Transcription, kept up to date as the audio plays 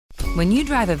When you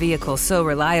drive a vehicle so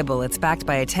reliable it's backed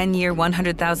by a 10-year,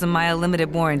 100,000-mile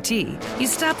limited warranty, you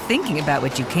stop thinking about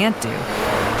what you can't do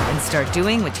and start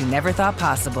doing what you never thought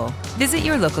possible. Visit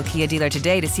your local Kia dealer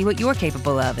today to see what you're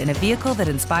capable of in a vehicle that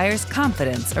inspires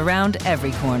confidence around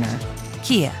every corner.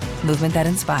 Kia, movement that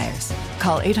inspires.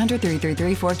 Call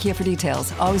 800-333-4KIA for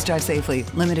details. Always drive safely.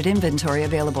 Limited inventory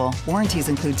available. Warranties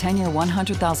include 10-year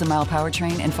 100,000-mile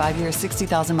powertrain and 5-year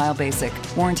 60,000-mile basic.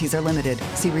 Warranties are limited.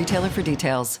 See retailer for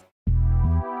details.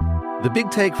 The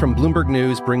Big Take from Bloomberg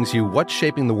News brings you what's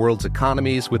shaping the world's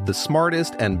economies with the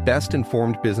smartest and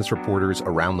best-informed business reporters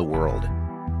around the world.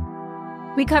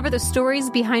 We cover the stories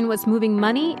behind what's moving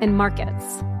money and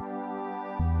markets,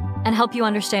 and help you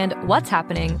understand what's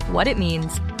happening, what it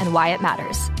means, and why it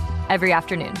matters every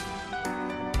afternoon.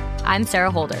 I'm Sarah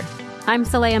Holder. I'm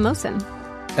Saleha Mohsin.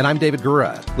 And I'm David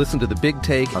Gura. Listen to The Big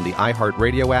Take on the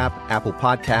iHeartRadio app, Apple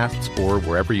Podcasts, or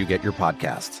wherever you get your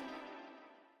podcasts.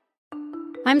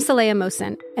 I'm Saleha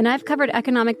Mohsin, and I've covered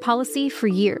economic policy for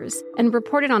years and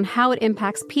reported on how it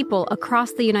impacts people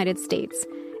across the United States.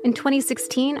 In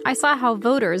 2016, I saw how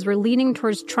voters were leaning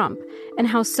towards Trump and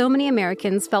how so many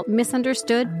Americans felt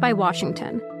misunderstood by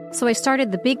Washington. So I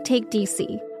started The Big Take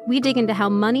DC. We dig into how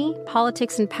money,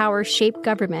 politics, and power shape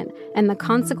government and the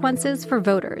consequences for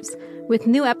voters. With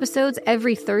new episodes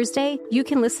every Thursday, you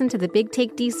can listen to The Big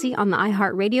Take DC on the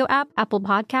iHeartRadio app, Apple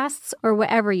Podcasts, or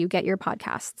wherever you get your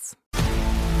podcasts.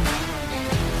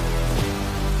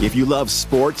 If you love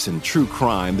sports and true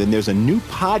crime, then there's a new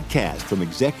podcast from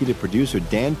executive producer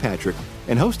Dan Patrick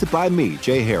and hosted by me,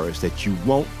 Jay Harris, that you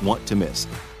won't want to miss.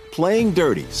 Playing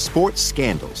Dirty: Sports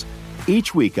Scandals.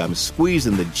 Each week, I'm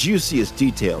squeezing the juiciest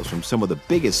details from some of the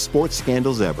biggest sports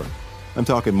scandals ever. I'm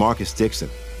talking Marcus Dixon,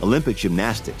 Olympic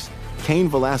gymnastics, Cain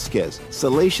Velasquez,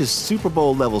 salacious Super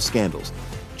Bowl-level scandals.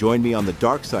 Join me on the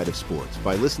dark side of sports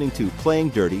by listening to Playing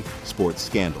Dirty: Sports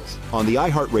Scandals on the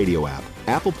iHeartRadio app,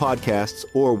 Apple Podcasts,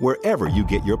 or wherever you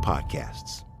get your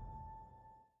podcasts.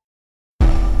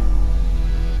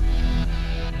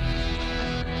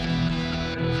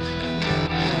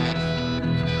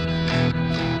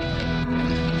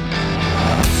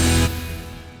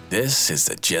 This is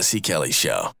the Jesse Kelly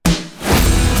Show. It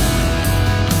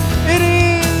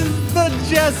is the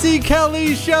Jesse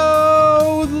Kelly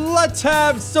Show. Let's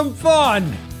have some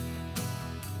fun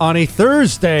on a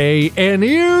Thursday. And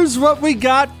here's what we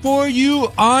got for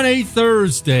you on a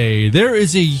Thursday. There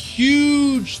is a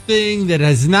huge thing that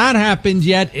has not happened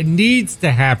yet. It needs to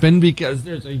happen because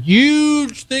there's a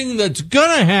huge thing that's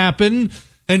going to happen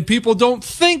and people don't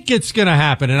think it's going to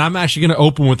happen. And I'm actually going to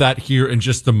open with that here in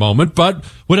just a moment. But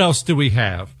what else do we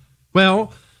have?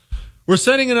 Well, we're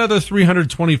sending another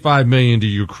 $325 million to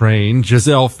Ukraine.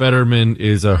 Giselle Fetterman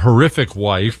is a horrific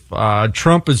wife.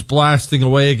 Trump is blasting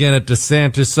away again at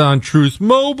DeSantis on Truth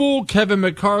Mobile. Kevin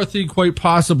McCarthy quite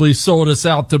possibly sold us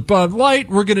out to Bud Light.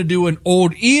 We're going to do an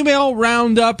old email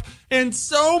roundup and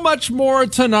so much more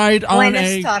tonight on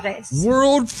a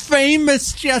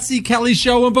world-famous Jesse Kelly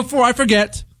Show. And before I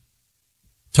forget,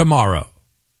 tomorrow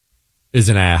is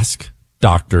an Ask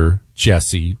Dr.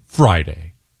 Jesse Friday.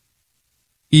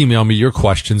 Email me your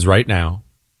questions right now.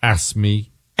 Ask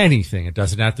me anything. It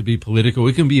doesn't have to be political.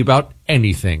 It can be about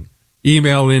anything.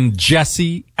 Email in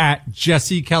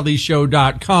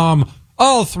jesse@jessekellyshow.com.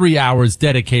 All 3 hours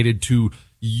dedicated to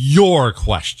your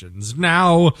questions.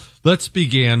 Now, let's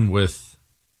begin with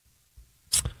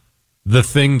the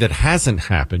thing that hasn't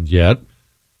happened yet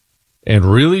and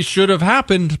really should have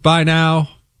happened by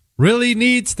now. Really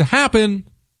needs to happen.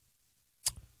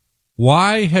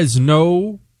 Why has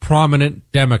no prominent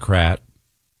Democrat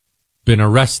been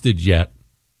arrested yet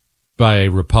by a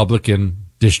Republican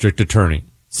district attorney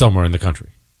somewhere in the country?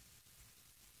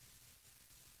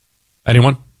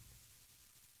 Anyone?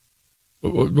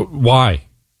 Why?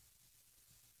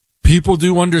 People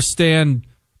do understand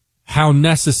how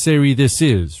necessary this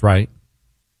is, right?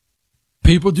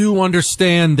 People do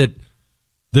understand that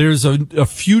there's a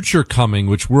future coming,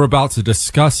 which we're about to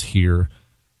discuss here,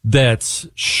 that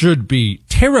should be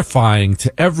terrifying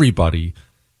to everybody.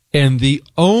 And the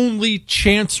only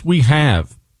chance we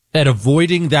have at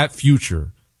avoiding that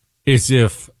future is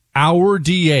if our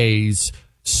DAs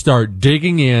start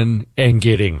digging in and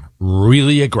getting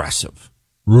really aggressive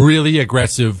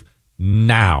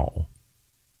now.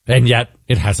 And yet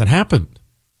it hasn't happened.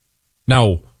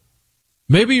 Now,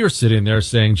 maybe you're sitting there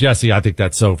saying, Jesse, I think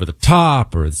that's over the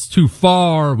top, or it's too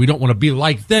far. We don't want to be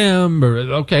like them, or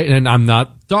okay. And I'm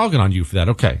not dogging on you for that.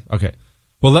 Okay.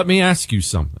 Well, let me ask you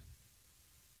something.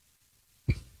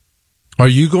 Are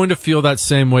you going to feel that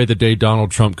same way the day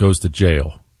Donald Trump goes to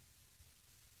jail?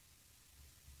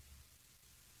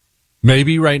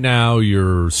 Maybe right now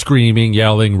you're screaming,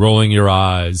 yelling, rolling your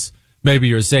eyes. Maybe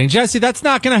you're saying, Jesse, that's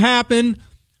not going to happen.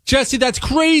 Jesse, that's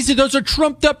crazy. Those are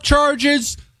trumped up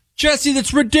charges. Jesse,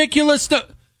 that's ridiculous.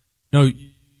 No,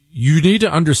 you need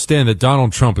to understand that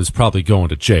Donald Trump is probably going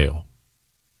to jail.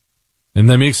 And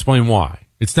let me explain why.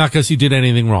 It's not because he did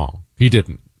anything wrong. He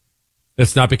didn't.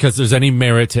 It's not because there's any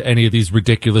merit to any of these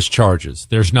ridiculous charges.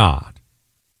 There's not.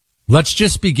 Let's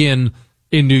just begin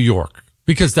in New York,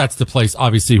 because that's the place,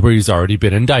 obviously, where he's already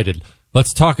been indicted.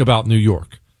 Let's talk about New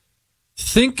York.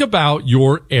 Think about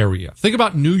your area. Think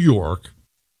about New York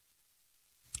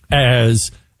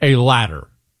as a ladder.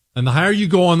 And the higher you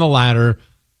go on the ladder,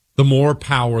 the more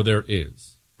power there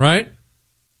is, right?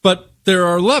 But there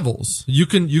are levels. You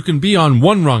can be on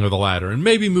one rung of the ladder and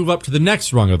maybe move up to the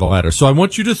next rung of the ladder. So I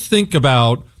want you to think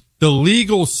about the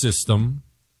legal system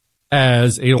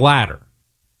as a ladder.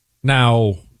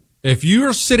 Now, if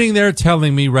you're sitting there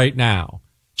telling me right now,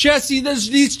 Jesse,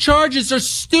 these charges are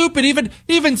stupid.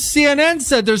 Even CNN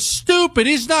said they're stupid.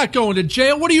 He's not going to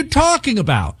jail. What are you talking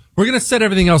about? We're going to set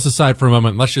everything else aside for a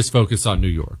moment. Let's just focus on New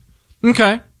York.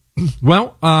 Okay.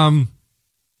 Well,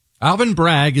 Alvin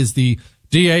Bragg is the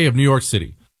DA of New York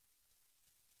City,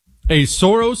 a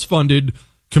Soros-funded,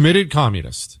 committed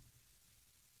communist.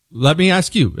 Let me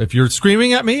ask you, if you're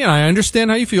screaming at me, and I understand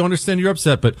how you feel, I understand you're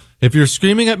upset, but if you're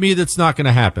screaming at me, that's not going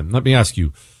to happen. Let me ask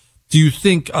you, do you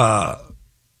think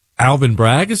Alvin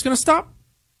Bragg is going to stop?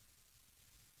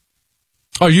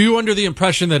 Are you under the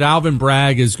impression that Alvin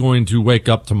Bragg is going to wake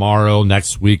up tomorrow,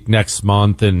 next week, next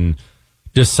month, and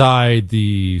decide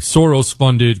the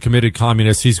Soros-funded, committed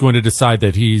communist, he's going to decide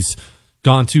that he's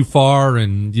gone too far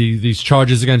and these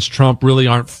charges against Trump really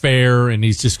aren't fair and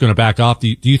he's just going to back off?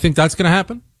 Do you think that's going to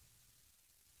happen?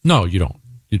 No, you don't.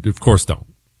 You, of course, don't.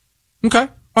 Okay.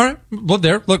 All right. Well,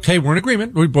 look, hey, we're in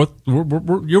agreement.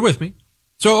 You're with me.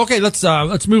 So, okay, let's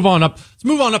move on up. Let's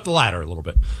move on up the ladder a little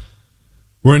bit.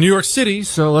 We're in New York City,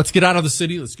 so let's get out of the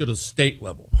city. Let's go to the state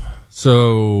level.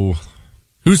 So,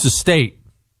 who's the state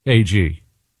AG?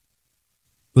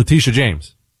 Letitia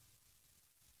James.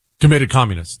 Committed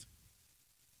communist.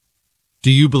 Do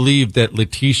you believe that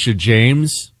Letitia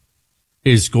James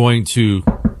is going to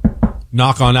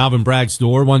knock on Alvin Bragg's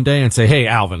door one day and say, hey,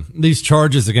 Alvin, these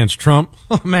charges against Trump,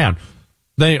 oh, man,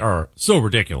 they are so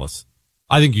ridiculous.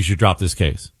 I think you should drop this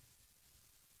case.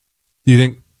 Do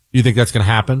you think that's going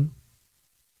to happen?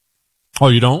 Oh,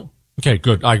 you don't? Okay,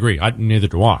 good. I agree. Neither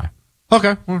do I.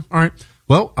 Okay. All right.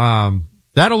 Well,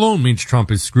 that alone means Trump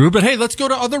is screwed. But hey, let's go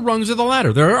to other rungs of the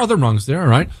ladder. There are other rungs there, all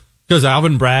right? Because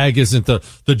Alvin Bragg isn't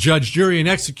the judge, jury, and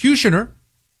executioner.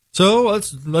 So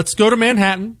let's go to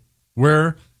Manhattan,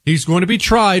 where he's going to be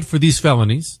tried for these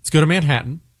felonies. Let's go to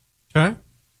Manhattan. Okay.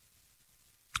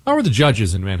 How are the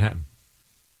judges in Manhattan?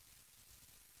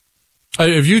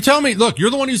 If you tell me, look, you're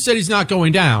the one who said he's not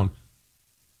going down.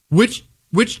 Which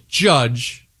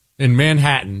judge in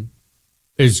Manhattan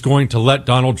is going to let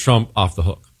Donald Trump off the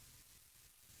hook?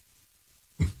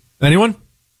 Anyone?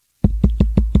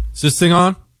 Is this thing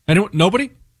on? Anyone?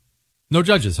 Nobody? No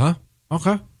judges, huh?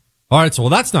 Okay. All right. So, well,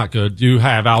 that's not good. You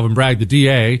have Alvin Bragg, the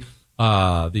DA,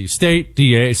 the state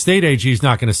AG is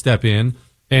not going to step in,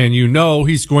 and you know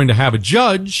he's going to have a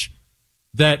judge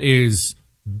that is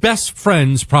best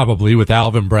friends probably with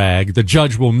Alvin Bragg. The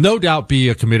judge will no doubt be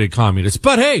a committed communist.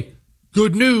 But hey,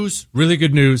 good news, really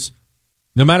good news.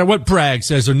 No matter what Bragg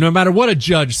says or no matter what a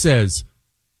judge says,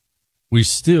 we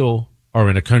still are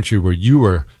in a country where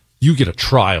you get a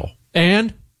trial,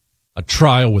 and a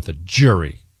trial with a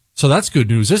jury. So that's good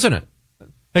news, isn't it?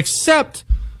 Except,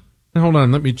 hold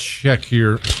on, let me check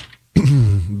here.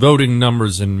 Voting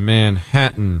numbers in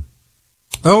Manhattan.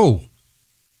 Oh,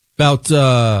 about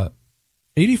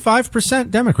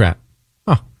 85% Democrat.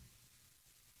 Huh.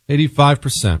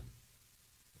 85%.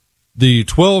 The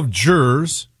 12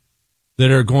 jurors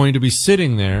that are going to be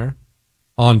sitting there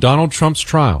on Donald Trump's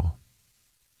trial,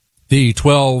 the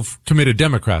 12 committed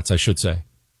Democrats, I should say.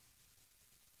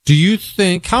 Do you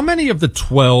think, how many of the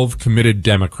 12 committed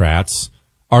Democrats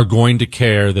are going to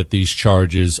care that these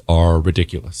charges are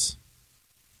ridiculous?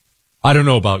 I don't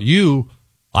know about you.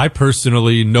 I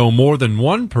personally know more than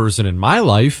one person in my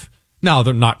life. Now,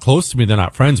 they're not close to me, they're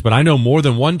not friends, but I know more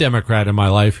than one Democrat in my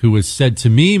life who has said to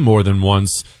me more than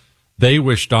once, they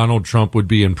wish Donald Trump would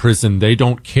be in prison. They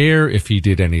don't care if he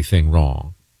did anything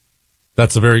wrong.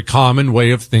 That's a very common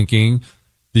way of thinking.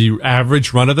 The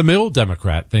average run-of-the-mill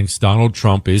Democrat thinks Donald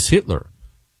Trump is Hitler.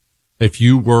 If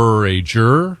you were a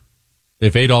juror,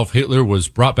 if Adolf Hitler was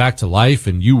brought back to life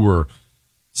and you were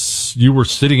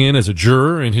sitting in as a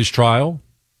juror in his trial,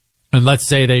 and let's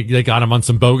say they got him on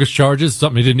some bogus charges,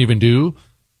 something he didn't even do,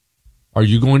 are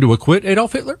you going to acquit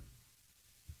Adolf Hitler?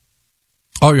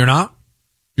 Oh, you're not?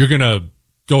 You're going to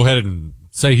go ahead and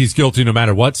say he's guilty no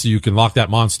matter what so you can lock that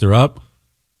monster up?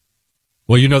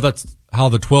 Well, you know that's how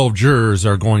the 12 jurors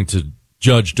are going to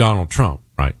judge Donald Trump,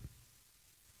 right?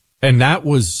 And that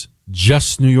was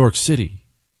just New York City.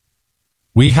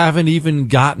 We haven't even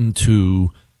gotten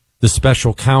to the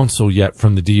special counsel yet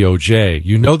from the DOJ.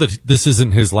 You know that this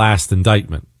isn't his last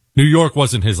indictment. New York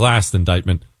wasn't his last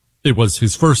indictment. It was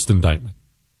his first indictment.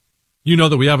 You know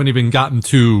that we haven't even gotten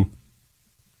to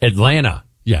Atlanta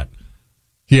yet.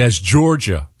 He has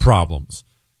Georgia problems.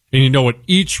 And you know what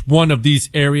each one of these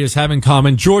areas have in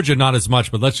common? Georgia, not as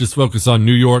much, but let's just focus on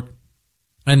New York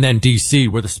and then D.C.,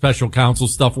 where the special counsel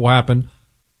stuff will happen.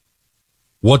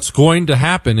 What's going to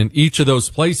happen in each of those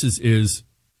places is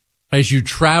as you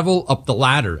travel up the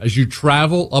ladder, as you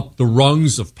travel up the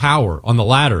rungs of power on the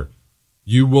ladder,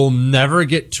 you will never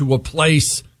get to a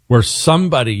place where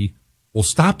somebody will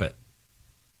stop it.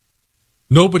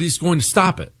 Nobody's going to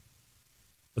stop it.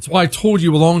 That's why I told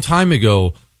you a long time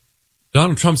ago,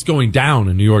 Donald Trump's going down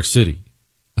in New York City.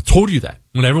 I told you that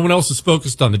when everyone else is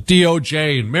focused on the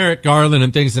DOJ and Merrick Garland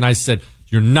and things. And I said,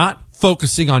 you're not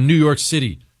focusing on New York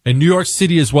City. And New York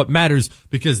City is what matters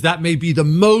because that may be the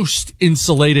most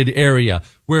insulated area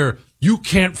where you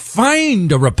can't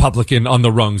find a Republican on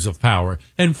the rungs of power.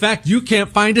 In fact, you can't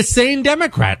find a sane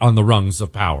Democrat on the rungs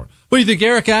of power. What do you think,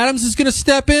 Eric Adams is going to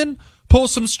step in, pull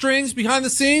some strings behind the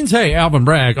scenes? Hey, Alvin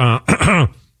Bragg,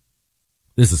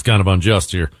 this is kind of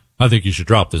unjust here. I think you should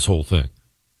drop this whole thing.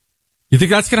 You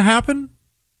think that's going to happen?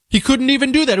 He couldn't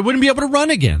even do that. He wouldn't be able to run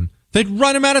again. They'd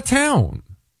run him out of town.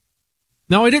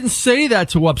 Now, I didn't say that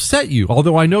to upset you,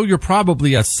 although I know you're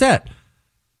probably upset.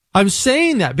 I'm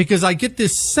saying that because I get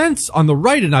this sense on the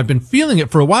right, and I've been feeling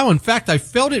it for a while. In fact, I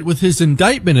felt it with his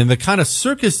indictment and the kind of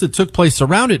circus that took place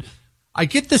around it. I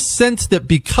get the sense that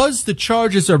because the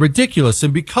charges are ridiculous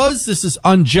and because this is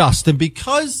unjust and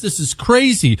because this is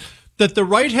crazy, that the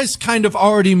right has kind of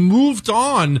already moved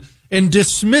on and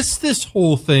dismissed this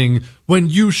whole thing when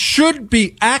you should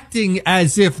be acting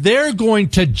as if they're going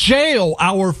to jail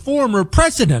our former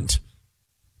president.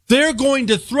 They're going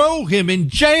to throw him in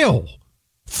jail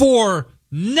for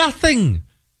nothing.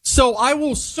 So I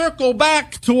will circle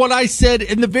back to what I said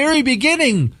in the very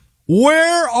beginning.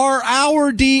 Where are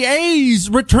our DAs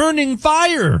returning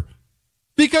fire?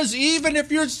 Because even if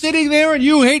you're sitting there and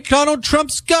you hate Donald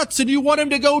Trump's guts and you want him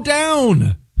to go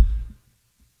down,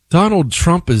 Donald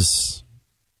Trump is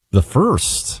the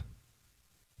first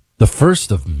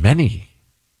of many.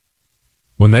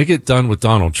 When they get done with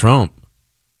Donald Trump,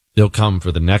 they'll come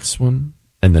for the next one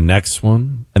and the next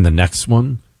one and the next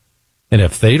one. And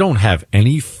if they don't have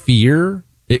any fear,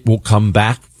 it will come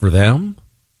back for them.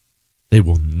 They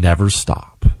will never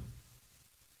stop.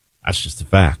 That's just a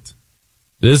fact.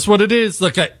 This is what it is.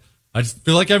 Look, I just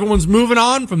feel like everyone's moving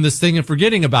on from this thing and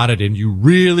forgetting about it, and you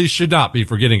really should not be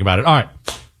forgetting about it. All right.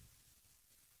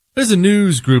 There's a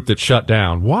news group that shut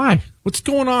down. Why? What's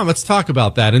going on? Let's talk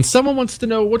about that. And someone wants to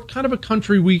know what kind of a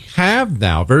country we have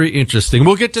now. Very interesting.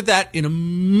 We'll get to that in a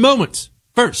moment.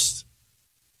 First,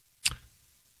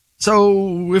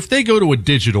 so if they go to a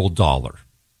digital dollar,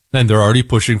 and they're already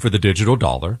pushing for the digital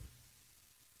dollar,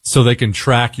 so they can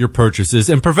track your purchases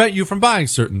and prevent you from buying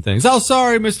certain things. Oh,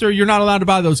 sorry, mister, you're not allowed to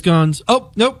buy those guns. Oh,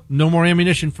 nope, no more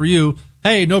ammunition for you.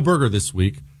 Hey, no burger this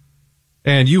week.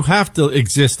 And you have to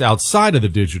exist outside of the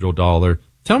digital dollar.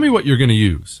 Tell me what you're going to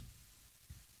use.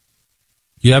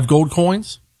 You have gold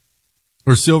coins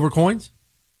or silver coins?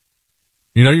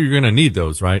 You know you're going to need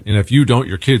those, right? And if you don't,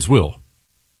 your kids will.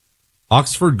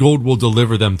 Oxford Gold will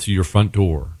deliver them to your front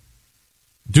door.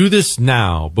 Do this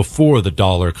now before the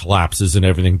dollar collapses and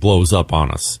everything blows up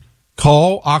on us.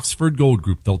 Call Oxford Gold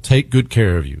Group. They'll take good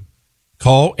care of you.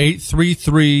 Call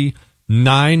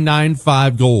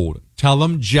 833-995-GOLD. Tell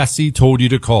them Jesse told you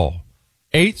to call.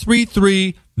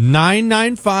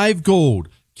 833-995-GOLD.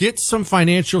 Get some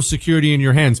financial security in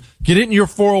your hands. Get it in your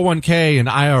 401k and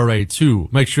IRA too.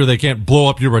 Make sure they can't blow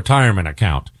up your retirement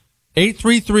account.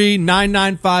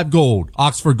 833-995-GOLD.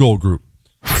 Oxford Gold Group.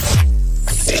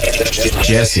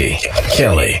 Jesse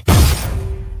Kelly.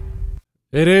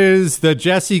 It is the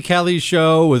Jesse Kelly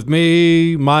Show with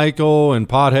me, Michael, and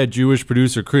pothead Jewish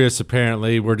producer Chris.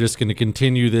 Apparently, we're just going to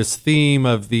continue this theme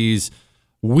of these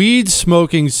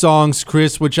weed-smoking songs,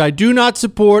 Chris, which I do not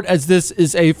support as this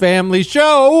is a family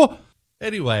show.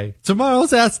 Anyway,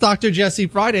 tomorrow's Ask Dr. Jesse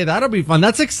Friday. That'll be fun.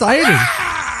 That's exciting.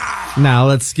 Now,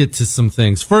 let's get to some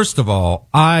things. First of all,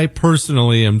 I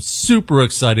personally am super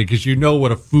excited because you know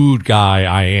what a food guy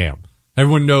I am.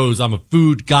 Everyone knows I'm a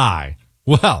food guy.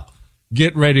 Well,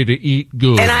 get ready to eat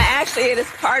good. And it is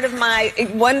part of my,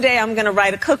 one day I'm going to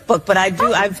write a cookbook, but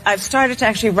I've started to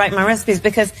actually write my recipes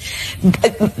because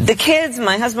the kids,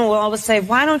 my husband will always say,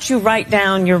 why don't you write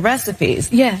down your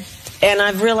recipes? Yeah. And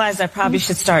I've realized I probably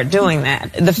should start doing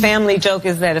that. The family joke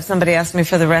is that if somebody asks me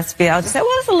for the recipe, I'll just say, well,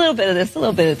 it's a little bit of this, a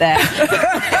little bit of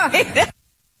that.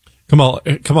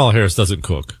 Kamala Harris doesn't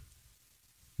cook.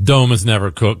 Dome has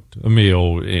never cooked a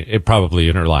meal, probably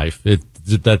in her life.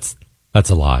 That's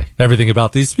a lie. Everything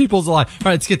about these people's a lie. All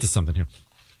right, let's get to something here.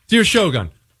 Dear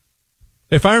Shogun,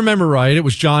 if I remember right, it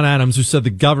was John Adams who said the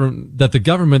government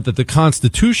that the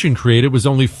Constitution created was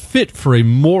only fit for a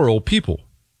moral people.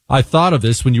 I thought of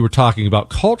this when you were talking about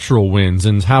cultural wins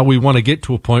and how we want to get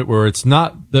to a point where it's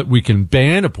not that we can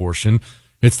ban abortion,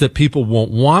 it's that people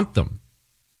won't want them.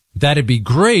 That'd be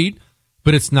great,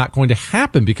 but it's not going to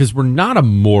happen because we're not a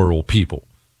moral people.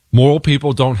 Moral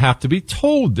people don't have to be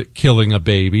told that killing a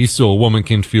baby so a woman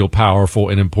can feel powerful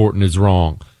and important is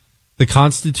wrong. The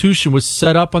Constitution was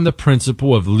set up on the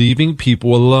principle of leaving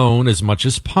people alone as much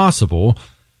as possible,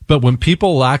 but when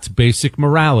people lacked basic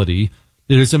morality,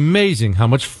 it is amazing how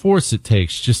much force it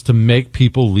takes just to make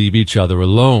people leave each other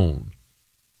alone.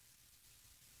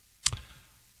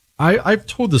 I've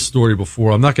told this story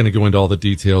before. I'm not going to go into all the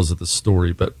details of the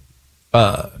story, but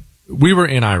we were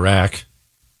in Iraq,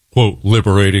 quote,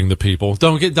 liberating the people.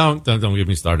 Don't get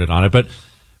me started on it. But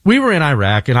we were in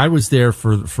Iraq, and I was there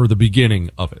for the beginning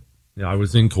of it. You know, I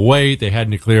was in Kuwait. They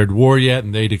hadn't declared war yet,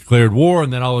 and they declared war.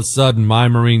 And then all of a sudden, my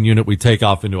Marine unit, we take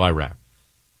off into Iraq.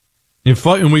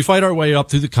 And we fight our way up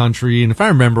through the country. And if I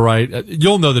remember right,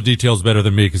 you'll know the details better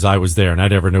than me because I was there and I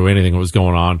never knew anything that was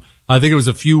going on. I think it was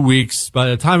a few weeks. By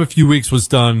the time a few weeks was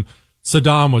done,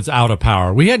 Saddam was out of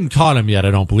power. We hadn't caught him yet,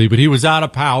 I don't believe, but he was out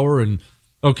of power. And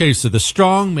okay, so the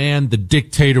strong man, the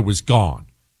dictator was gone.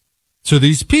 So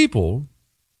these people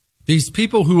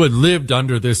who had lived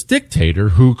under this dictator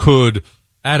who could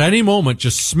at any moment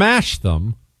just smash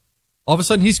them, all of a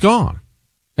sudden he's gone.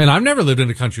 And I've never lived in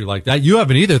a country like that. You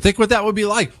haven't either. Think what that would be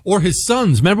like. Or his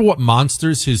sons. Remember what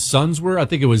monsters his sons were? I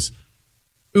think it was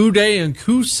Uday and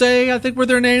Kusei, I think were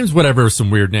their names. Whatever, some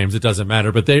weird names. It doesn't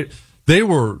matter. But they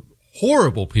were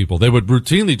horrible people. They would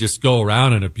routinely just go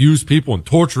around and abuse people and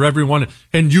torture everyone.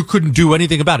 And you couldn't do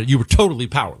anything about it. You were totally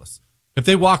powerless. If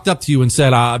they walked up to you and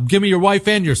said, give me your wife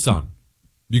and your son,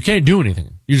 you can't do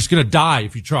anything. You're just going to die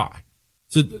if you try.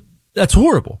 So that's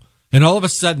horrible. And all of a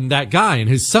sudden, that guy and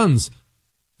his sons,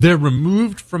 they're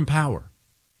removed from power.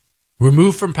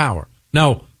 Removed from power.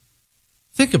 Now,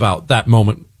 think about that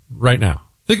moment right now.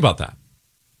 Think about that.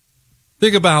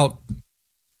 Think about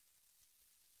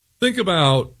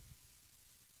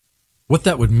what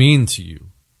that would mean to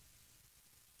you.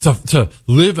 To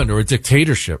live under a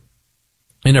dictatorship,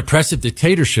 an oppressive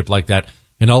dictatorship like that,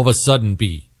 and all of a sudden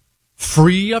be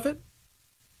free of it.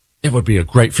 It would be a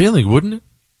great feeling, wouldn't it?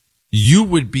 You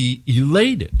would be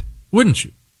elated, wouldn't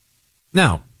you?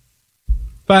 Now,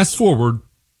 fast forward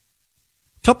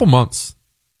a couple months.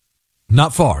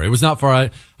 Not far. It was not far.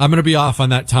 I'm going to be off on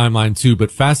that timeline too,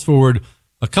 but fast forward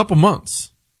a couple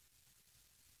months.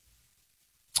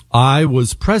 I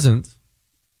was present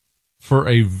for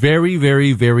a very,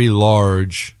 very, very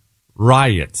large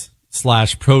riot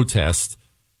 / protest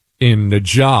in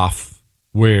Najaf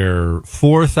where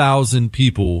 4,000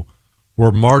 people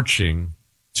were marching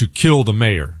to kill the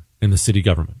mayor in the city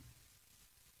government.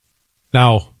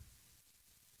 Now,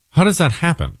 how does that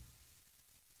happen?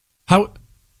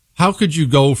 How could you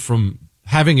go from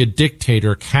having a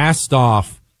dictator cast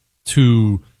off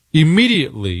to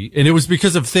immediately, and it was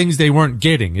because of things they weren't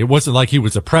getting. It wasn't like he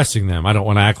was oppressing them. I don't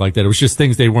want to act like that. It was just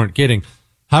things they weren't getting.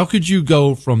 How could you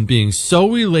go from being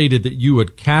so elated that you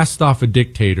had cast off a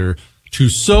dictator to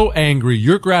so angry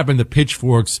you're grabbing the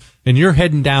pitchforks and you're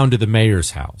heading down to the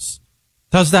mayor's house?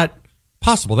 How's that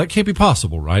possible? That can't be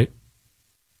possible, right?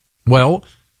 Well,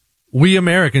 we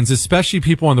Americans, especially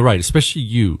people on the right, especially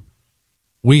you,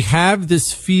 we have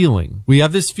this feeling. We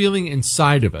have this feeling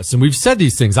inside of us. And we've said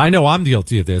these things. I know I'm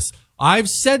guilty of this. I've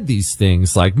said these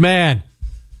things like, man,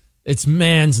 it's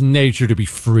man's nature to be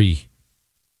free.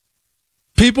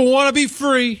 People want to be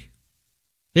free.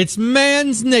 It's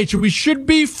man's nature. We should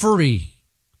be free.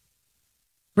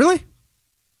 Really?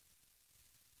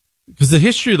 Because the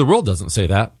history of the world doesn't say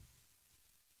that.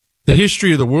 The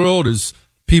history of the world is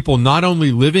people not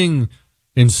only living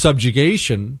in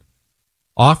subjugation,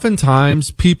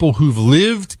 oftentimes people who've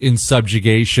lived in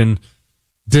subjugation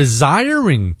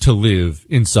desiring to live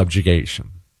in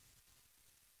subjugation.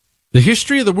 The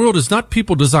history of the world is not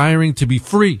people desiring to be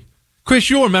free.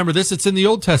 Chris, you'll remember this. It's in the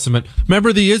Old Testament.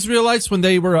 Remember the Israelites when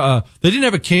they didn't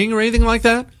have a king or anything like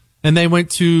that? And they went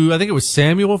to, I think it was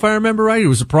Samuel, if I remember right. He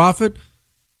was a prophet.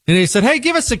 And he said, hey,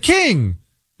 give us a king.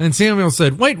 And Samuel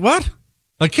said, wait, what?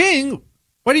 A king?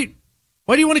 Why do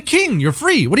you want a king? You're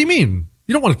free. What do you mean?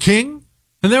 You don't want a king?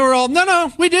 And they were all,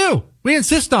 no, we do. We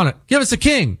insist on it. Give us a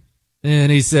king.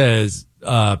 And he says,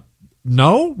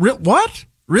 no? What?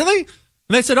 Really? And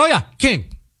they said, oh yeah, king.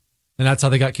 And that's how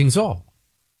they got King Saul.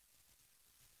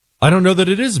 I don't know that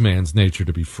it is man's nature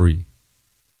to be free.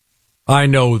 I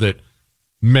know that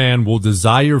man will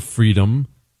desire freedom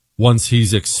once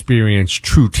he's experienced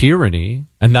true tyranny,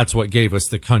 and that's what gave us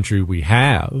the country we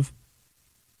have.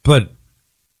 But,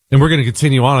 and we're going to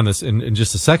continue on this in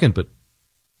just a second, but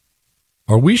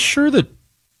are we sure that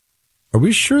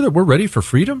we're ready for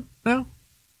freedom now?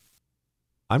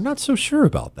 I'm not so sure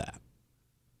about that.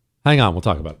 Hang on, we'll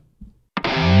talk about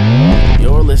it.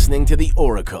 You're listening to The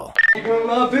Oracle. You're gonna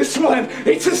love this one.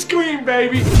 It's a scream,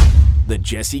 baby. The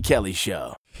Jesse Kelly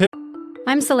Show.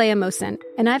 I'm Saleha Mohsin,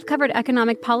 and I've covered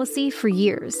economic policy for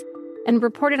years and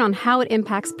reported on how it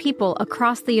impacts people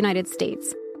across the United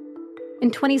States. In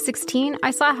 2016,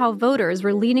 I saw how voters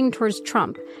were leaning towards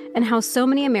Trump and how so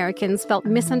many Americans felt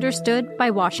misunderstood by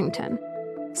Washington.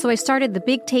 So I started the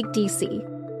Big Take DC.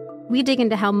 We dig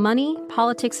into how money,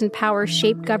 politics, and power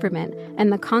shape government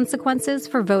and the consequences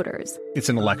for voters. It's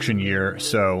an election year,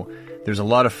 so there's a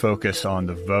lot of focus on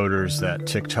the voters that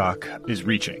TikTok is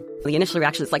reaching. The initial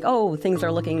reaction is like, oh, things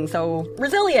are looking so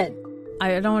resilient.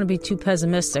 I don't want to be too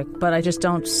pessimistic, but I just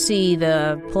don't see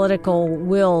the political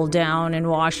will down in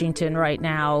Washington right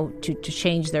now to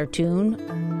change their tune.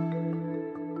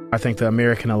 I think the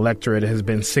American electorate has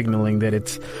been signaling that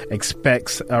it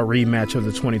expects a rematch of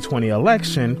the 2020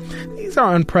 election. These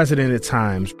are unprecedented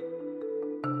times.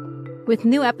 With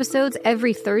new episodes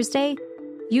every Thursday,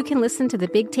 you can listen to the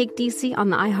Big Take DC on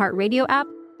the iHeartRadio app,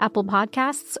 Apple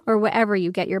Podcasts, or wherever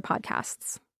you get your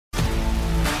podcasts.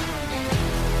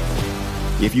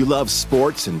 If you love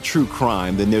sports and true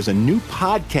crime, then there's a new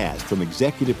podcast from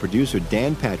executive producer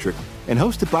Dan Patrick and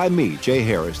hosted by me, Jay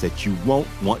Harris, that you won't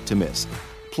want to miss.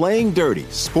 Playing Dirty: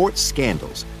 Sports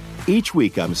Scandals. Each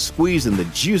week, I'm squeezing the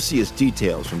juiciest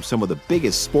details from some of the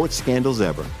biggest sports scandals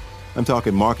ever. I'm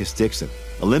talking Marcus Dixon,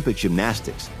 Olympic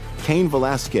gymnastics, Cain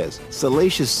Velasquez,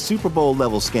 salacious Super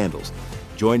Bowl-level scandals.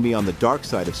 Join me on the dark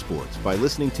side of sports by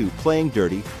listening to Playing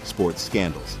Dirty: Sports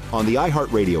Scandals on the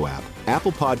iHeartRadio app,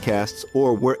 Apple Podcasts,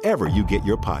 or wherever you get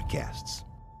your podcasts.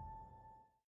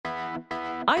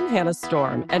 I'm Hannah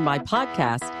Storm, and my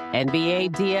podcast,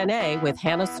 NBA DNA with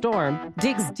Hannah Storm,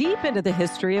 digs deep into the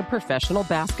history of professional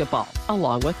basketball,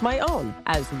 along with my own,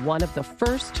 as one of the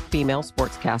first female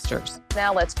sportscasters.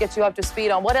 Now let's get you up to speed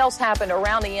on what else happened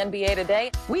around the NBA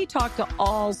today. We talked to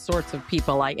all sorts of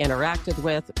people I interacted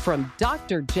with, from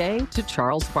Dr. J to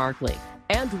Charles Barkley,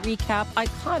 and recap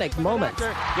iconic moments.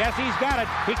 Yes, he's got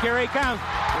it. Here he comes.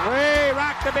 Way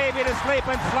rock the baby to sleep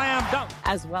and slam dunk.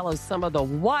 As well as some of the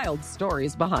wild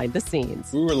stories behind the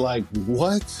scenes. We were like,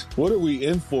 what? What are we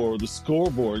in for? The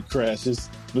scoreboard crashes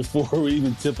before we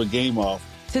even tip a game off.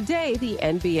 Today, the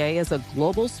NBA is a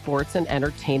global sports and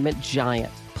entertainment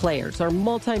giant. Players are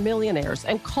multimillionaires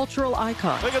and cultural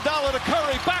icons. Iguodala to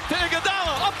Curry, back to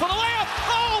Iguodala, up for the layup.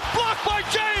 Oh, blocked by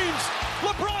James.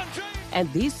 LeBron James.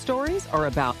 And these stories are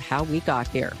about how we got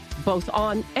here, both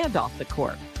on and off the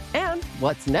court. And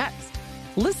what's next?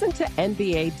 Listen to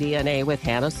NBA DNA with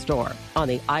Hannah Storm on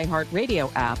the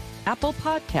iHeartRadio app, Apple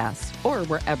Podcasts, or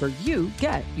wherever you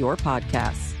get your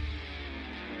podcasts.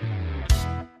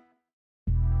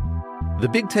 The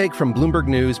Big Take from Bloomberg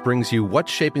News brings you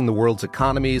what's shaping the world's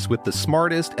economies with the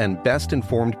smartest and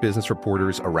best-informed business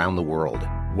reporters around the world.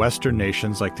 Western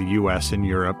nations like the U.S. and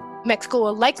Europe. Mexico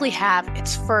will likely have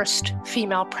its first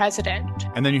female president.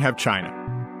 And then you have China.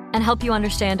 And help you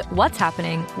understand what's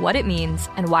happening, what it means,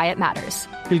 and why it matters.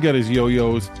 He'll get his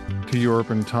yo-yos to Europe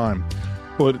in time.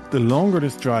 But the longer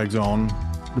this drags on,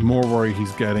 the more worry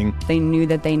he's getting. They knew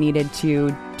that they needed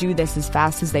to do this as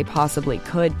fast as they possibly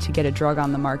could to get a drug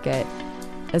on the market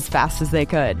as fast as they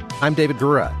could. I'm David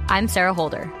Gura. I'm Sarah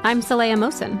Holder. I'm Saleha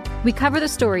Mohsin. We cover the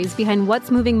stories behind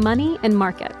what's moving money and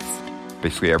markets.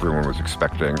 Basically, everyone was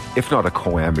expecting, if not a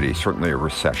calamity, certainly a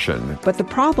recession. But the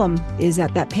problem is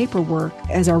that paperwork,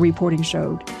 as our reporting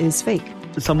showed, is fake.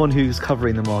 As someone who's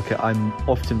covering the market, I'm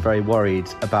often very worried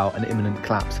about an imminent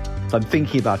collapse. So I'm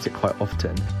thinking about it quite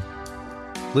often.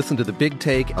 Listen to The Big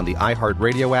Take on the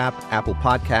iHeartRadio app, Apple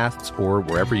Podcasts, or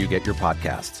wherever you get your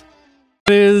podcasts.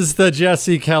 It is the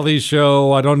Jesse Kelly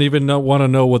Show. I don't even want to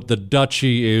know what the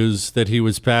duchy is that he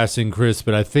was passing, Chris,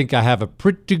 but I think I have a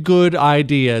pretty good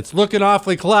idea. It's looking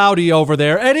awfully cloudy over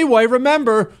there. Anyway,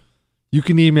 remember, You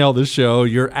can email the show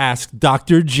your Ask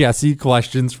Dr. Jesse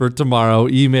questions for tomorrow.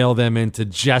 Email them into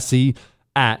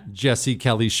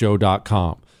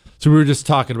jesse@jessekellyshow.com. So we were just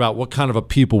talking about what kind of a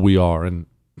people we are and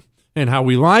how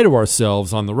we lie to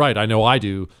ourselves on the right. I know I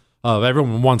do.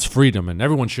 Everyone wants freedom, and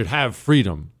everyone should have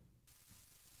freedom.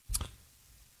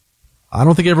 I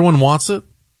don't think everyone wants it.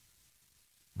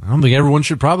 I don't think everyone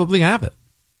should probably have it.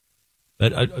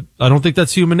 I don't think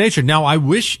that's human nature. Now, I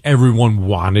wish everyone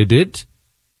wanted it,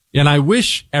 and I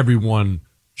wish everyone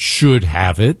should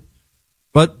have it,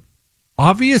 but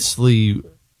obviously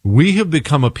we have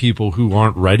become a people who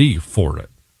aren't ready for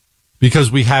it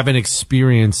because we haven't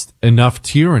experienced enough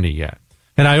tyranny yet.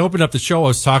 And I opened up the show, I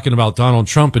was talking about Donald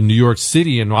Trump in New York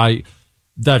City, and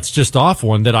that's just off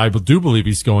one that I do believe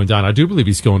he's going down. I do believe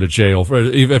he's going to jail.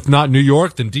 If not New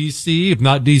York, then D.C. If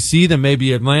not D.C., then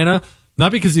maybe Atlanta.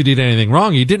 Not because he did anything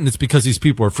wrong. He didn't. It's because these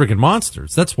people are freaking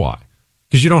monsters. That's why.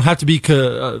 Because you don't have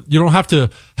to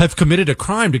have committed a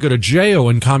crime to go to jail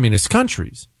in communist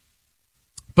countries.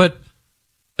 But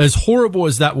as horrible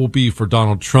as that will be for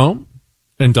Donald Trump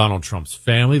and Donald Trump's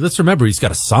family, let's remember he's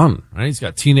got a son, right? He's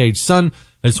got a teenage son.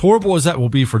 As horrible as that will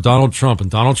be for Donald Trump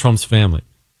and Donald Trump's family,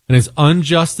 and as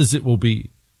unjust as it will be,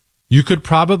 you could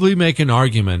probably make an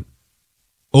argument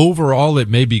overall it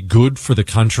may be good for the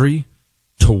country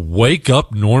to wake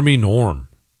up Normie Norm.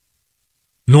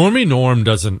 Normie Norm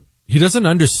doesn't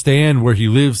understand where he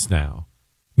lives now.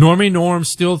 Normie Norm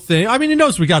still he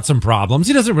knows we got some problems.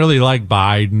 He doesn't really like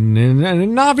Biden,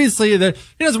 and obviously he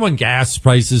doesn't want gas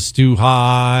prices too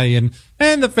high, and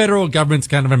the federal government's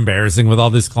kind of embarrassing with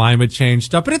all this climate change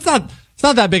stuff, but it's not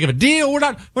that big of a deal. We're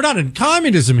not in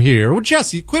communism here. Well,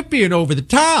 Jesse, quit being over the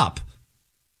top.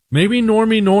 Maybe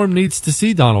Normie Norm needs to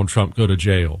see Donald Trump go to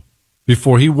jail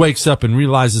before he wakes up and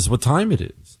realizes what time it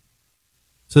is.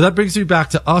 So that brings me back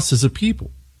to us as a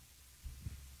people.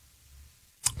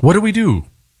 What do we do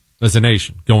as a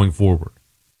nation going forward?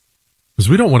 Because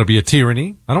we don't want to be a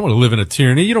tyranny. I don't want to live in a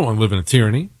tyranny. You don't want to live in a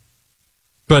tyranny.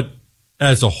 But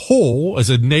as a whole, as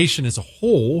a nation as a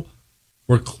whole,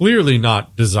 we're clearly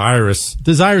not desirous.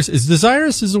 Desirous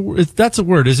that's a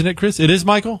word, isn't it, Chris? It is,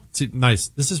 Michael? Nice.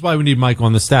 This is why we need Michael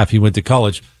on the staff. He went to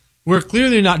college. We're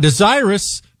clearly not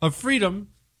desirous of freedom.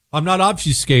 I'm not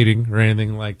obfuscating or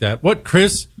anything like that. What,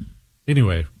 Chris?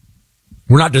 Anyway,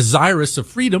 we're not desirous of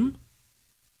freedom.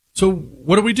 So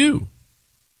what do we do?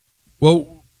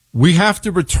 Well, we have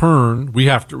to return.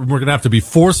 We're going to have to be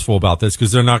forceful about this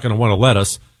because they're not going to want to let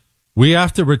us. We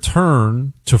have to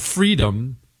return to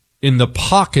freedom in the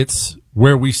pockets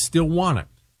where we still want it.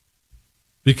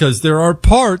 Because there are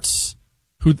parts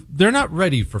who they're not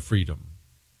ready for freedom.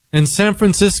 In San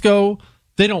Francisco,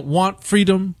 they don't want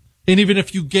freedom. And even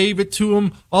if you gave it to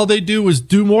them, all they do is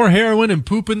do more heroin and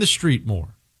poop in the street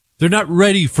more. They're not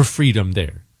ready for freedom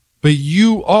there. But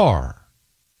you are.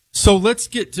 So let's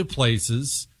get to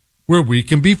places where we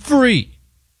can be free.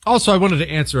 Also, I wanted to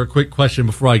answer a quick question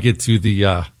before I get to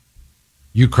the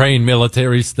Ukraine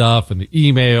military stuff and the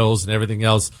emails and everything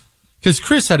else. Because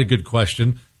Chris had a good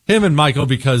question. Him and Michael,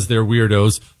 because they're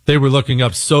weirdos, they were looking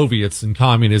up Soviets and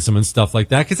communism and stuff like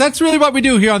that. Because that's really what we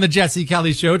do here on the Jesse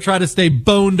Kelly Show. Try to stay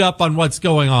boned up on what's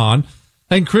going on.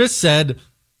 And Chris said,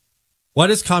 why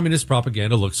does communist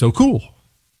propaganda look so cool?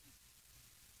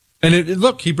 And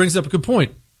look, he brings up a good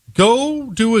point.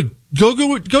 Go do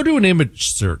an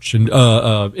image search, an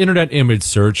internet image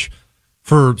search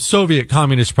for Soviet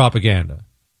communist propaganda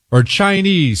or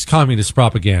Chinese communist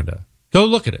propaganda. Go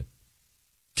look at it.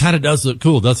 Kind of does look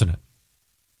cool, doesn't it?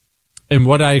 And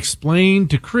what I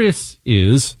explained to Chris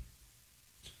is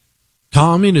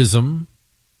communism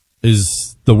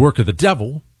is the work of the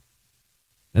devil,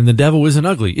 and the devil isn't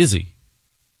ugly, is he?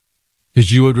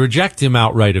 Because you would reject him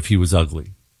outright if he was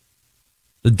ugly.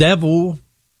 The devil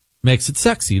makes it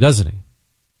sexy, doesn't he?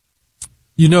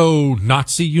 You know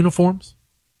Nazi uniforms?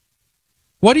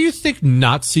 Why do you think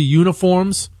Nazi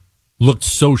uniforms looked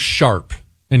so sharp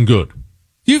and good?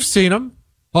 You've seen them.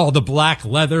 Oh, the black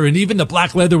leather, and even the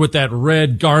black leather with that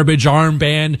red garbage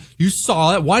armband. You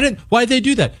saw it. Why did they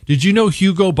do that? Did you know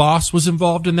Hugo Boss was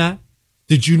involved in that?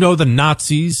 Did you know the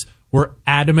Nazis were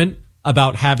adamant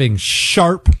about having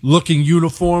sharp-looking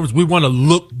uniforms? We want to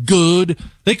look good.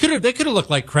 They could have looked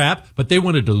like crap, but they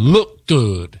wanted to look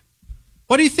good.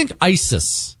 What do you think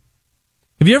ISIS?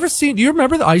 Have you ever seen? Do you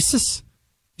remember the ISIS?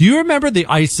 Do you remember the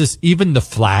ISIS? Even the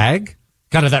flag,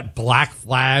 kind of that black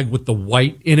flag with the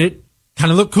white in it. Kind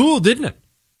of looked cool, didn't it?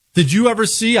 Did you ever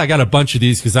see? I got a bunch of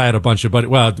these because I had a bunch of, I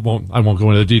won't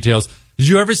go into the details. Did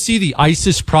you ever see the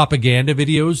ISIS propaganda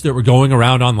videos that were going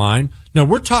around online? Now,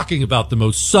 we're talking about the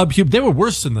most subhuman. They were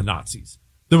worse than the Nazis.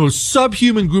 The most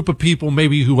subhuman group of people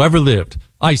maybe who ever lived.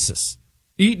 ISIS.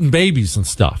 eating babies and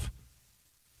stuff.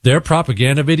 Their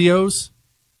propaganda videos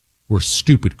were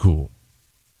stupid cool.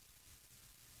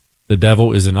 The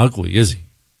devil isn't ugly, is he?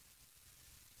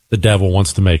 The devil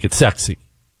wants to make it sexy.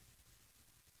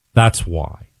 That's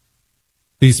why.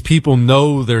 These people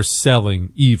know they're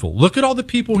selling evil. Look at all the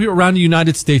people here around the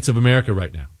United States of America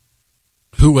right now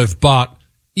who have bought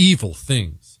evil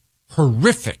things,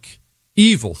 horrific,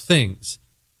 evil things.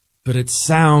 But it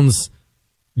sounds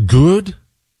good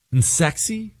and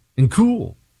sexy and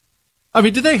cool. I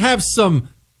mean, do they have some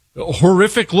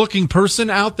horrific looking person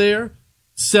out there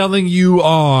selling you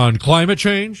on climate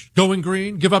change, going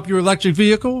green, give up your electric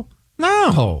vehicle?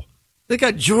 No. They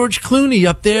got George Clooney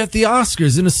up there at the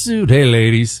Oscars in a suit. Hey,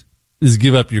 ladies, just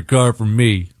give up your car for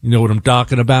me. You know what I'm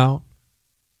talking about?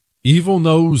 Evil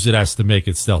knows it has to make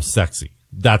itself sexy.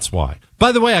 That's why.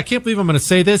 By the way, I can't believe I'm going to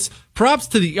say this. Props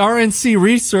to the RNC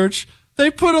research.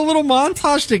 They put a little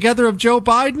montage together of Joe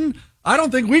Biden. I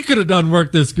don't think we could have done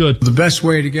work this good. The best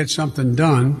way to get something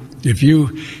done, if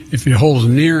it holds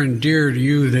near and dear to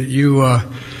you that you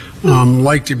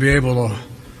like to be able to.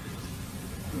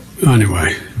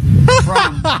 Anyway,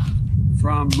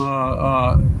 from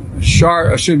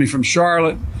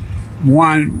Charlotte,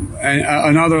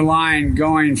 another line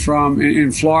going from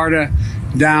in Florida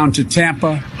down to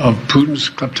Tampa of Putin's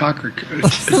kleptocracy.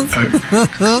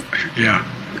 Yeah.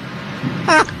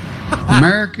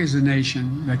 America is a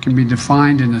nation that can be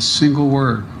defined in a single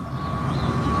word.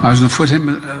 I was going to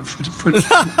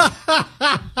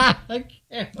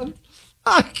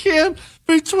I can't.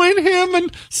 Between him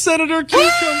and Senator Cucumber,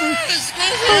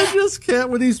 I just can't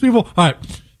with these people. All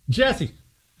right, Jesse.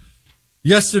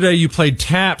 Yesterday you played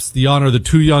Taps, the honor of the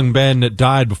 2 young men that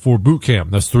died before boot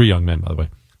camp. That's 3 young men, by the way.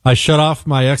 I shut off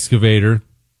my excavator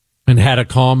and had a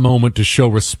calm moment to show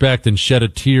respect and shed a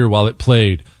tear while it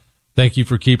played. Thank you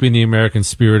for keeping the American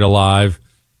spirit alive.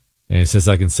 And since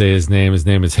I can say his name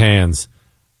is Hans.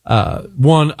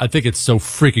 One, I think it's so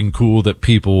freaking cool that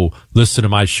people listen to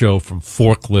my show from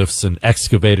forklifts and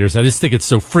excavators. I just think it's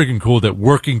so freaking cool that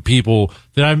working people,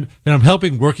 that I'm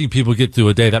helping working people get through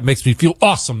a day. That makes me feel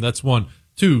awesome. That's one.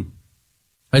 2,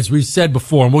 as we've said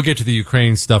before, and we'll get to the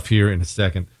Ukraine stuff here in a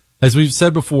second. As we've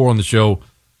said before on the show,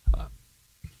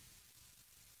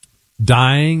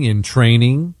 dying in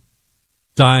training,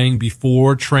 dying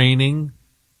before training,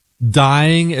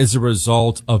 dying as a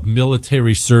result of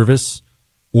military service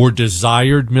or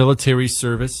desired military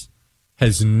service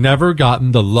has never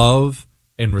gotten the love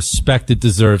and respect it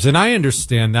deserves. And I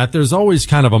understand that. There's always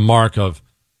kind of a mark of,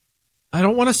 I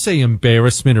don't want to say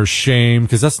embarrassment or shame,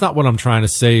 because that's not what I'm trying to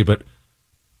say, but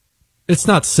it's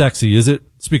not sexy, is it?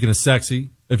 Speaking of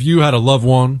sexy, if you had a loved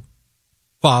one,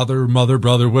 father, mother,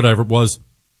 brother, whatever it was,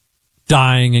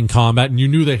 dying in combat, and you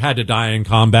knew they had to die in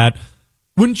combat,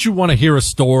 wouldn't you want to hear a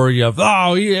story of,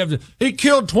 he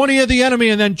killed 20 of the enemy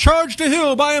and then charged a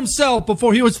hill by himself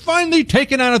before he was finally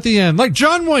taken out at the end, like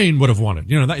John Wayne would have wanted.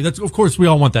 You know, that's, of course, we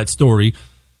all want that story.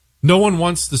 No one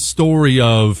wants the story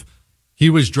of he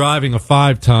was driving a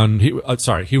 5-ton.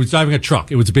 He was driving a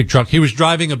truck. It was a big truck. He was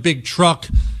driving a big truck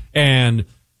and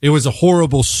it was a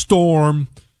horrible storm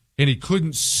and he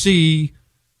couldn't see,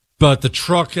 but the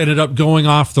truck ended up going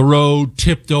off the road,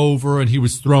 tipped over, and he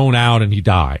was thrown out and he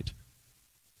died.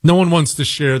 No one wants to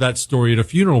share that story at a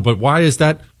funeral, but why is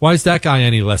that guy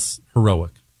any less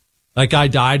heroic? That guy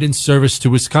died in service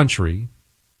to his country.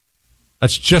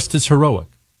 That's just as heroic.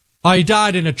 He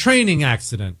died in a training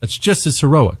accident. That's just as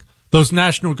heroic. Those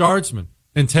National Guardsmen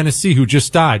in Tennessee who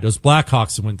just died, those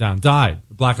Blackhawks that went down, died.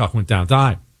 The Black Hawk went down,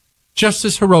 died. Just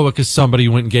as heroic as somebody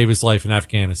who went and gave his life in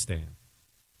Afghanistan.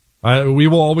 We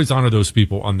will always honor those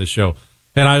people on this show.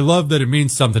 And I love that it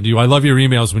means something to you. I love your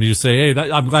emails when you say,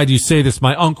 hey, I'm glad you say this.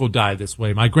 My uncle died this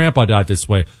way. My grandpa died this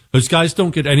way. Those guys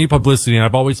don't get any publicity, and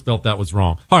I've always felt that was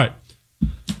wrong. All right.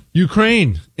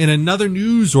 Ukraine and another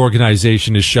news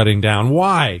organization is shutting down.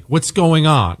 Why? What's going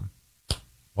on?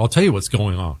 Well, I'll tell you what's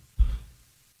going on.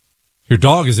 Your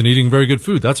dog isn't eating very good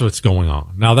food. That's what's going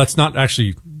on. Now, that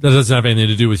doesn't have anything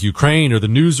to do with Ukraine or the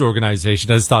news organization.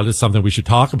 I just thought it's something we should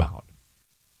talk about.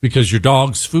 Because your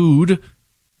dog's food,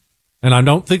 and I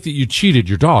don't think that you cheated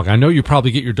your dog. I know you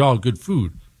probably get your dog good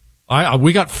food.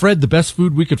 We got Fred the best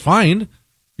food we could find.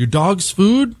 Your dog's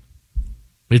food,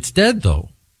 it's dead though.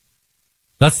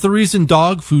 That's the reason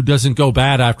dog food doesn't go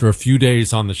bad after a few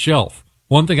days on the shelf.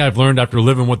 One thing I've learned after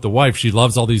living with the wife, she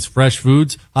loves all these fresh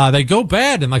foods. They go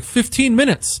bad in like 15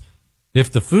 minutes.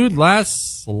 If the food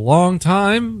lasts a long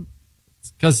time,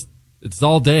 it's because it's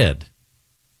all dead.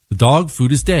 The dog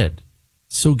food is dead.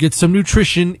 So get some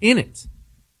nutrition in it.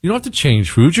 You don't have to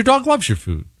change food. Your dog loves your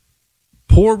food.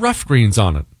 Pour Rough Greens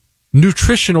on it.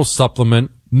 Nutritional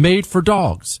supplement made for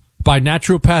dogs. by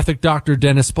naturopathic Dr.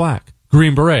 Dennis Black.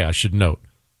 Green Beret, I should note.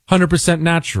 100%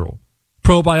 natural.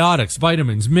 Probiotics,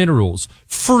 vitamins, minerals.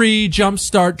 Free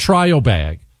Jumpstart trial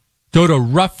bag. Go to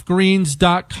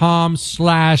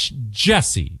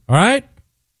roughgreens.com/Jesse. All right?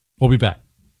 We'll be back.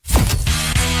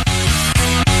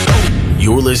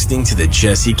 You're listening to The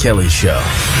Jesse Kelly Show.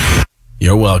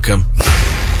 You're welcome.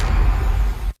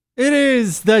 It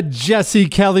is The Jesse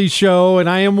Kelly Show, and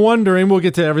I am wondering, we'll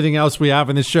get to everything else we have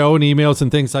in the show and emails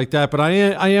and things like that, but I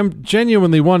am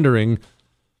genuinely wondering,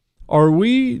 are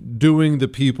we doing the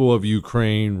people of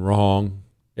Ukraine wrong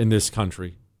in this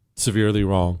country? Severely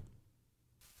wrong?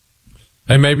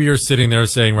 And maybe you're sitting there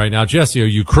saying right now, Jesse, are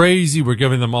you crazy? We're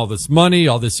giving them all this money,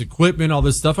 all this equipment, all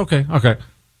this stuff. Okay.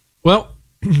 Well,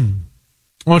 I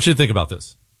want you to think about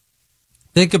this.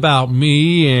 Think about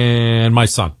me and my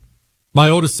son, my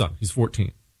oldest son. He's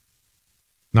 14.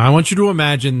 Now, I want you to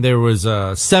imagine there was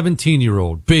a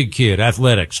 17-year-old, big kid,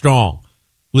 athletic, strong,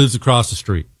 lives across the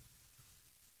street.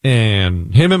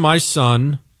 And him and my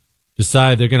son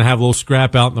decide they're going to have a little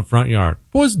scrap out in the front yard.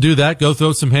 Boys do that. Go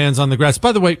throw some hands on the grass.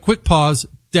 By the way, quick pause.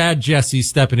 Dad Jesse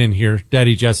stepping in here.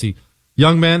 Daddy Jesse.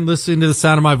 Young men, listen to the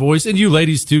sound of my voice. And you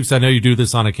ladies, too, because I know you do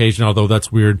this on occasion, although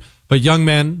that's weird. But young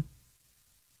men,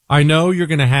 I know you're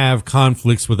going to have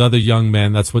conflicts with other young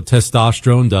men. That's what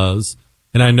testosterone does.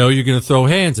 And I know you're going to throw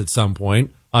hands at some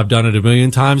point. I've done it a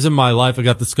million times in my life. I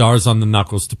got the scars on the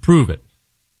knuckles to prove it.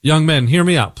 Young men, hear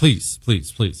me out. Please,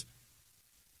 please, please.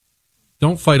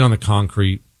 Don't fight on the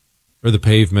concrete or the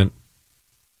pavement.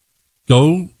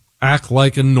 Go act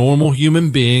like a normal human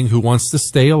being who wants to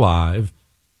stay alive.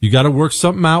 You got to work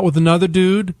something out with another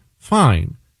dude?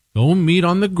 Fine. Go meet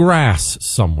on the grass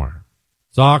somewhere.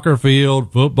 Soccer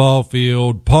field, football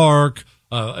field, park,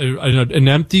 an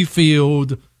empty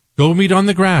field. Go meet on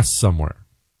the grass somewhere.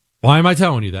 Why am I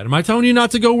telling you that? Am I telling you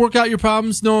not to go work out your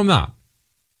problems? No, I'm not.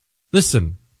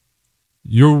 Listen,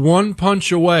 you're one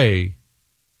punch away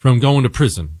from going to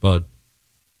prison, bud.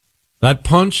 That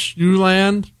punch you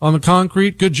land on the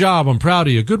concrete, good job. I'm proud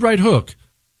of you. Good right hook.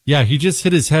 Yeah, he just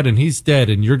hit his head and he's dead,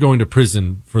 and you're going to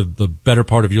prison for the better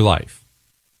part of your life.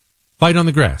 Fight on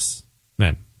the grass,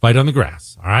 men. Fight on the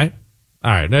grass, all right?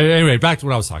 All right, anyway, back to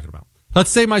what I was talking about. Let's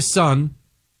say my son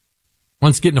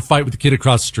wants to get in a fight with the kid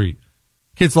across the street.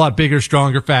 Kid's a lot bigger,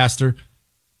 stronger, faster,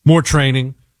 more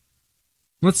training.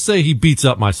 Let's say he beats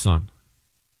up my son.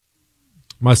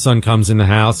 My son comes in the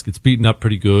house, gets beaten up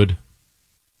pretty good,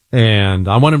 and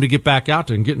I want him to get back out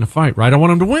there and get in a fight, right? I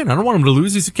want him to win. I don't want him to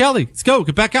lose. He said, Kelly, let's go.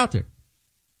 Get back out there.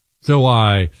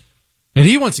 And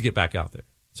he wants to get back out there.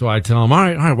 So I tell him, all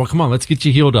right, well, come on, let's get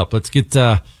you healed up. Let's get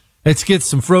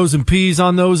some frozen peas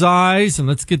on those eyes, and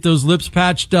let's get those lips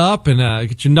patched up, and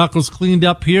get your knuckles cleaned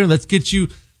up here, and let's get you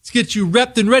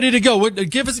repped and ready to go.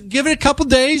 Give it a couple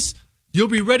days. You'll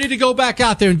be ready to go back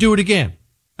out there and do it again.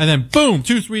 And then, boom,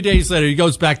 2-3 days later, he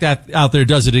goes back out there,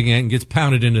 does it again, and gets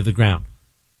pounded into the ground.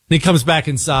 And he comes back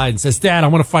inside and says, Dad, I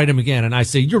want to fight him again. And I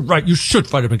say, you're right, you should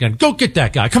fight him again. Go get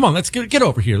that guy. Come on, let's get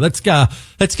over here. Let's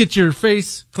get your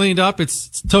face cleaned up.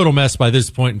 It's a total mess by this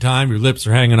point in time. Your lips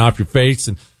are hanging off your face,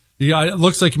 and it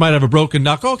looks like you might have a broken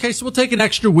knuckle. Okay, so we'll take an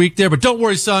extra week there, but don't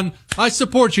worry, son. I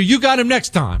support you. You got him next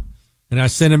time. And I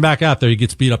send him back out there. He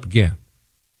gets beat up again.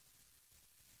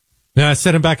 And I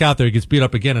send him back out there, he gets beat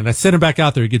up again. And I send him back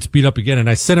out there, he gets beat up again. And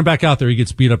I send him back out there, he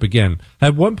gets beat up again.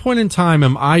 At one point in time,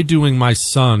 am I doing my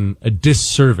son a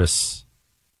disservice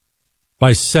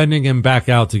by sending him back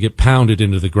out to get pounded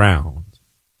into the ground?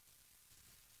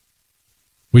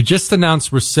 We just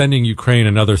announced we're sending Ukraine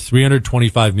another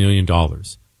 $325 million.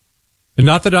 And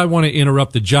not that I want to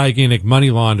interrupt the gigantic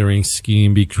money laundering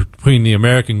scheme between the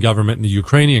American government and the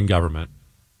Ukrainian government,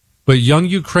 but young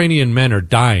Ukrainian men are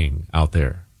dying out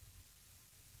there.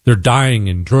 They're dying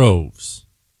in droves.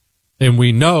 And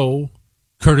we know,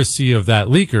 courtesy of that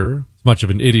leaker, as much of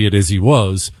an idiot as he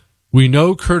was, we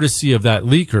know courtesy of that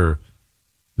leaker,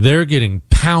 they're getting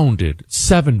pounded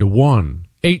 7-1,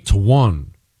 8-1.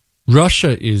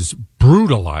 Russia is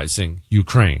brutalizing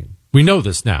Ukraine. We know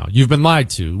this now. You've been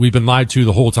lied to. We've been lied to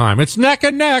the whole time. It's neck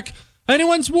and neck.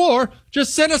 Anyone's war.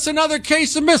 Just send us another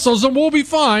case of missiles and we'll be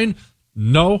fine.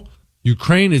 No,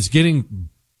 Ukraine is getting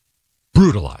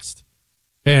brutalized.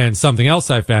 And something else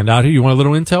I found out here. You want a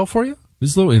little intel for you? This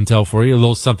is a little intel for you. A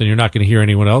little something you're not going to hear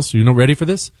anyone else. You ready for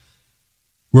this?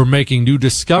 We're making new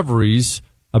discoveries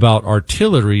about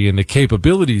artillery and the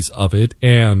capabilities of it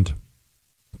and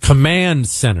command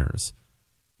centers.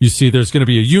 You see, there's going to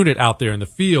be a unit out there in the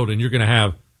field, and you're going to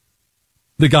have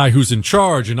the guy who's in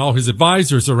charge and all his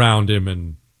advisors around him.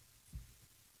 And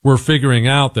we're figuring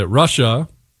out that Russia,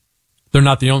 they're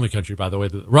not the only country, by the way,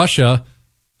 that Russia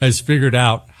has figured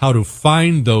out how to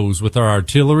find those with our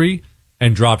artillery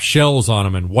and drop shells on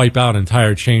them and wipe out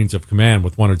entire chains of command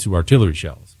with 1 or 2 artillery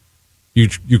shells.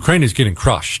 Ukraine is getting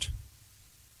crushed.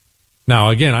 Now,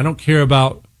 again, I don't care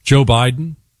about Joe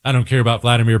Biden. I don't care about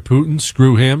Vladimir Putin.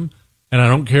 Screw him. And I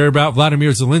don't care about Vladimir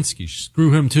Zelensky.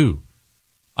 Screw him, too.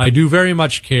 I do very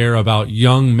much care about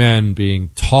young men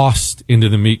being tossed into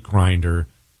the meat grinder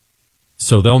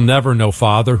so they'll never know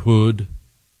fatherhood.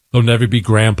 They'll never be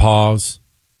grandpas.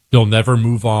 They'll never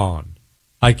move on.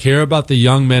 I care about the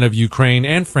young men of Ukraine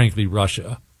and, frankly,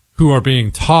 Russia who are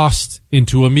being tossed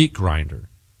into a meat grinder.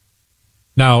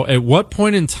 Now, at what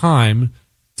point in time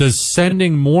does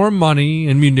sending more money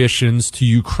and munitions to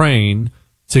Ukraine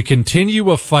to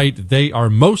continue a fight they are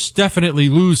most definitely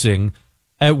losing,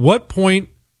 at what point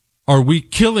are we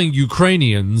killing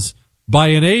Ukrainians by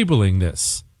enabling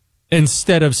this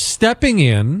instead of stepping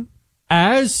in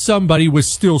as somebody with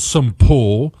still some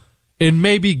pull and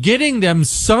maybe getting them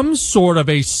some sort of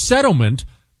a settlement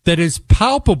that is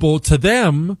palpable to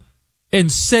them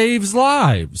and saves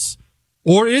lives?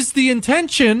 Or is the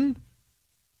intention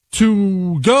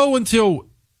to go until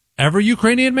every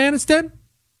Ukrainian man is dead?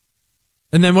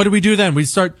 And then what do we do then? We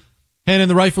start handing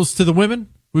the rifles to the women?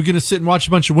 We're going to sit and watch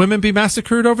a bunch of women be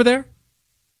massacred over there?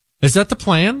 Is that the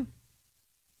plan?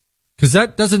 Because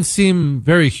that doesn't seem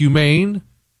very humane.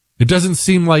 It doesn't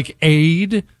seem like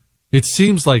aid. It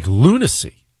seems like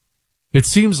lunacy. It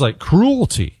seems like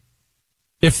cruelty.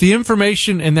 If the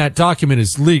information in that document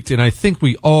is leaked, and I think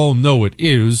we all know it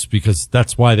is because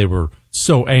that's why they were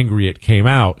so angry it came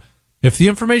out. If the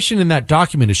information in that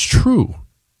document is true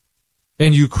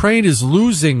and Ukraine is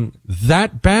losing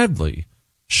that badly,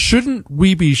 shouldn't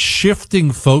we be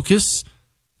shifting focus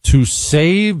to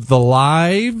save the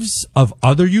lives of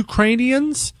other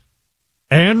Ukrainians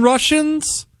and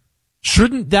Russians?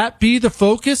 Shouldn't that be the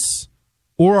focus?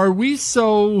 Or are we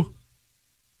so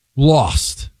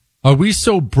lost? Are we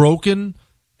so broken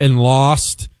and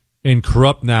lost and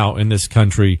corrupt now in this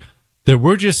country that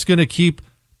we're just going to keep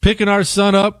picking our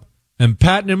son up and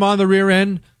patting him on the rear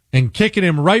end and kicking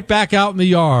him right back out in the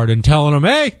yard and telling him,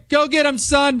 hey, go get him,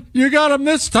 son. You got him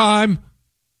this time.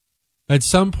 At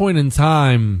some point in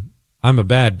time, I'm a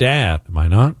bad dad, am I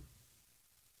not?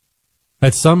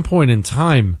 At some point in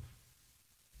time,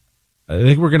 I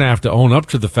think we're going to have to own up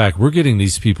to the fact we're getting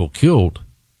these people killed.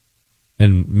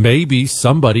 And maybe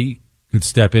somebody could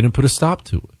step in and put a stop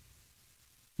to it.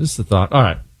 This is the thought. All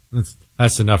right,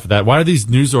 that's enough of that. Why are these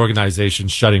news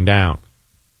organizations shutting down?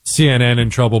 CNN in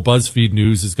trouble. BuzzFeed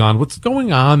News is gone. What's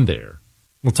going on there?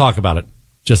 We'll talk about it in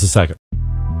just a second.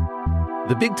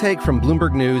 The Big Take from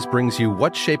Bloomberg News brings you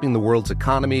what's shaping the world's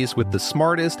economies with the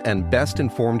smartest and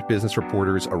best-informed business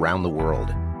reporters around the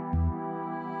world.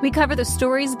 We cover the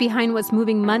stories behind what's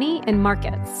moving money and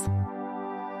markets,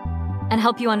 and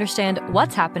help you understand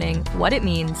what's happening, what it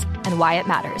means, and why it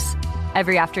matters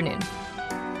every afternoon.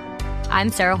 I'm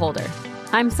Sarah Holder.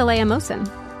 I'm Saleha Mohsin.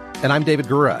 And I'm David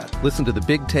Gura. Listen to The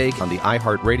Big Take on the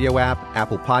iHeartRadio app,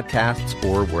 Apple Podcasts,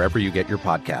 or wherever you get your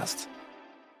podcasts.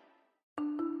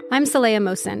 I'm Saleha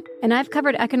Mohsin, and I've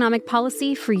covered economic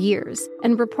policy for years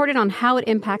and reported on how it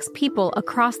impacts people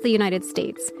across the United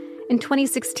States. In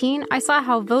 2016, I saw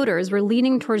how voters were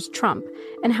leaning towards Trump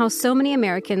and how so many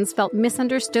Americans felt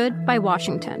misunderstood by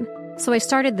Washington. So I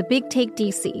started The Big Take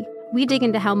DC. We dig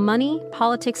into how money,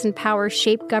 politics, and power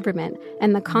shape government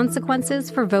and the consequences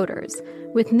for voters.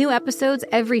 With new episodes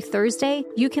every Thursday,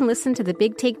 you can listen to The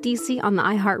Big Take DC on the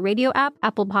iHeartRadio app,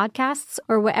 Apple Podcasts,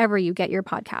 or wherever you get your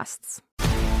podcasts.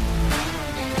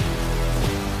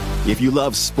 If you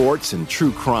love sports and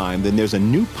true crime, then there's a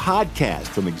new podcast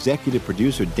from executive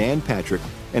producer Dan Patrick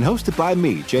and hosted by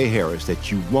me, Jay Harris,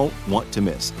 that you won't want to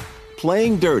miss.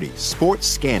 Playing Dirty: Sports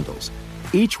Scandals.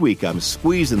 Each week, I'm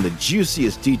squeezing the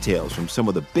juiciest details from some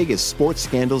of the biggest sports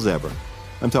scandals ever.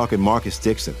 I'm talking Marcus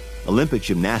Dixon, Olympic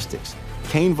gymnastics,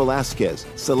 Cain Velasquez,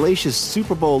 salacious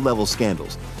Super Bowl-level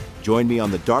scandals. Join me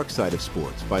on the dark side of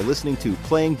sports by listening to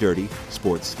Playing Dirty: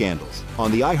 Sports Scandals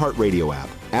on the iHeartRadio app,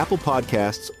 Apple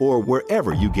Podcasts, or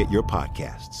wherever you get your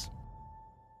podcasts.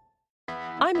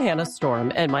 I'm Hannah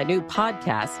Storm, and my new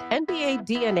podcast, NBA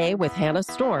DNA with Hannah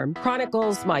Storm,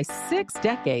 chronicles my 6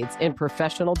 decades in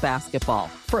professional basketball.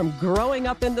 From growing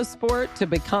up in the sport to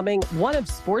becoming one of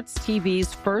sports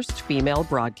TV's first female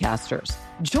broadcasters.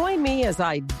 Join me as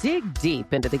I dig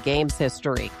deep into the game's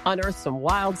history, unearth some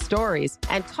wild stories,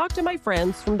 and talk to my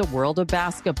friends from the world of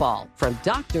basketball, from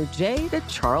Dr. J to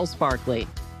Charles Barkley.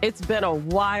 It's been a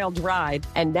wild ride,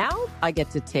 and now I get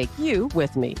to take you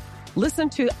with me. Listen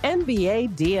to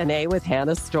NBA DNA with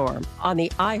Hannah Storm on the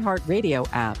iHeartRadio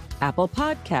app, Apple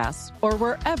Podcasts, or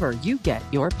wherever you get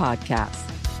your podcasts.